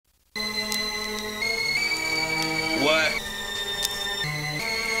What?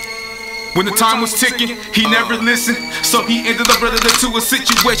 When the time was ticking, he never listened, so he ended up running into a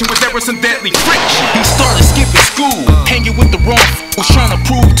situation where there was some deadly friction. He started skipping school, hanging with the wrong was trying to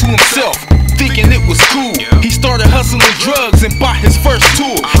prove to himself, thinking it was cool. He started hustling drugs and bought his first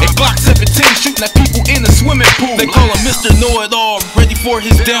tool, a Glock 17 shooting at people in the swimming pool. They call him Mr. Know-It-All, ready for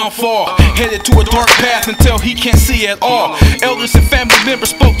his downfall, headed to a dark path until he can't see at all. Elders and family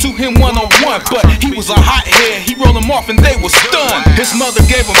members spoke to him one-on-one, but he was a hothead, he rolled them off and they were stunned. His mother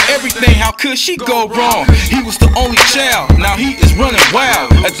gave him everything, how could she go wrong? He was the only child, now he is running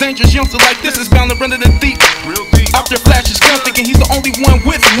wild. A dangerous youngster like this is bound to run to the deep. Out there flashes gun thinking he's the only one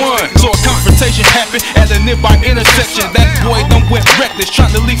with one. So a confrontation happened at a nearby intersection. That boy done went reckless,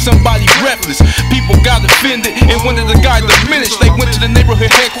 trying to leave somebody breathless. People got offended and wanted the guy diminished. They went to the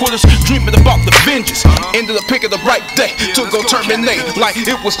neighborhood headquarters dreaming about the vengeance. Ended up picking the right day to go terminate, like it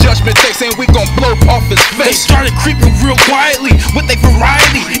was judgment day, saying we gon' blow off his face. They started creeping real quietly with a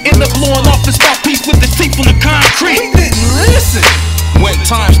variety, ended up blowing off his mouthpiece with his teeth on the concrete. He didn't listen. When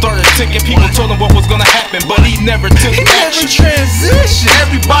time started ticking, people told him what was gonna happen, but he never took action. Transition.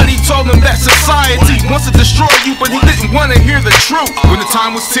 Everybody told him that society wants to destroy you, but he didn't want to hear the truth. When the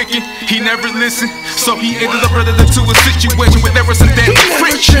time was ticking, he never listened, so he ended up running into a situation where there was some deadly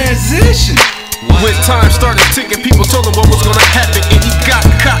friction. Transition. When time started ticking, people told him what was gonna happen, and he got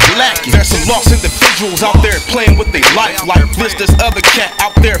caught lacking. There's some lost individuals out there playing with their life. Like this other cat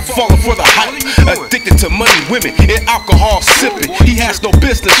out there falling for the hype, addicted to money, women, and alcohol sipping. He has no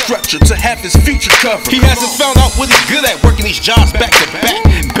business structure to have his future covered. He hasn't found out what he's good at, working these jobs back to back,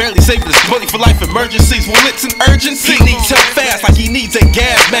 barely saving his money for life emergencies. Well, it's an urgency. He needs help fast, like he needs a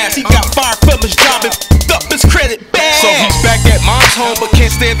gas mask. He got fired from his job and up his credit bad. So he's back at mom's home, but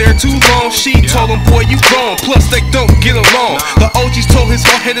can't stay there too long. She told him, boy, you grown, plus they don't get along. The OGs told his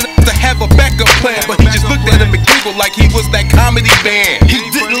hard-headed to have a backup plan, but he just looked at him and giggled like he was that comedy man. He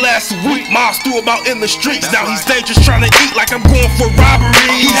didn't last a week, moms threw him out in the streets. Now he's dangerous, trying to eat like I'm going for robbery.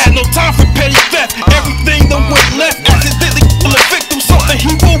 He had no time for petty theft, everything that went left. Accidentally kill a victim, something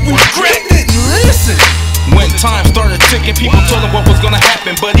he will regret. He didn't listen. When time started ticking, people told him what was gonna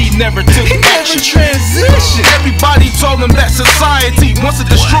happen, but he never took action. Transition. Everybody told him that society wants to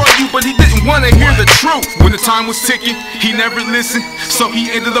destroy you, but he didn't want to hear the truth. When the time was ticking, he never listened, so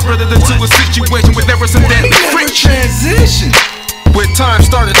he ended up running into a situation where there was some deadly friction. Transition. When time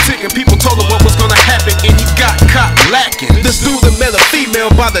started ticking, people told him what was gonna happen, and he got caught lacking. This dude that met a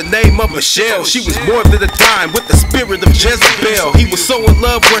female by the name of Michelle. She was more than a dime with the spirit of Jezebel. He was so in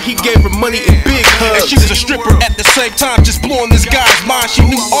love where he gave her money and big hugs, and she was a stripper at the same time, just blowing this guy's mind. She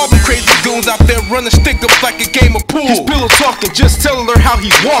knew all the crazy goons out there running stick up like a game of pool. His pillow talking, just telling her how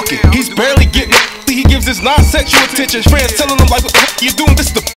he's walking. He's barely getting it. He gives his non-sexual attention. Friends telling him like, what the heck you doing?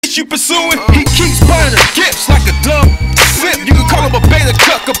 This is the bitch you pursuing. He keeps buying her gifts like a dumb sip. You can call him a beta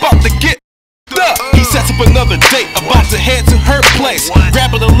cuck about to get up. He sets up another date, about to head to her place,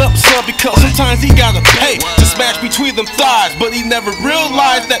 grabbing a lump sum because sometimes he gotta pay to smash between them thighs. But he never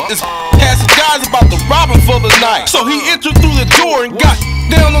realized that this had some guys about to rob him for the night. So he entered through the door and got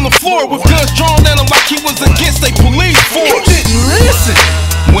down on the floor with guns drawn at him like he was against a police force. He didn't listen.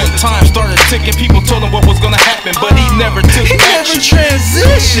 When time started ticking, people told him what was gonna happen, but he never took action.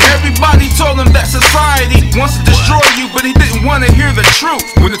 Transition. Everybody told him that society wants to destroy you, but he didn't want to hear the truth.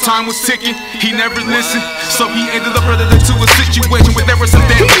 When the time was ticking, he never listened, so he ended up running into a situation where there was some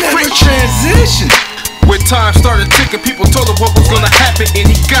deadly friction. Transition. When time started ticking, people told him what was gonna happen, and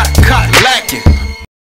he got caught lacking.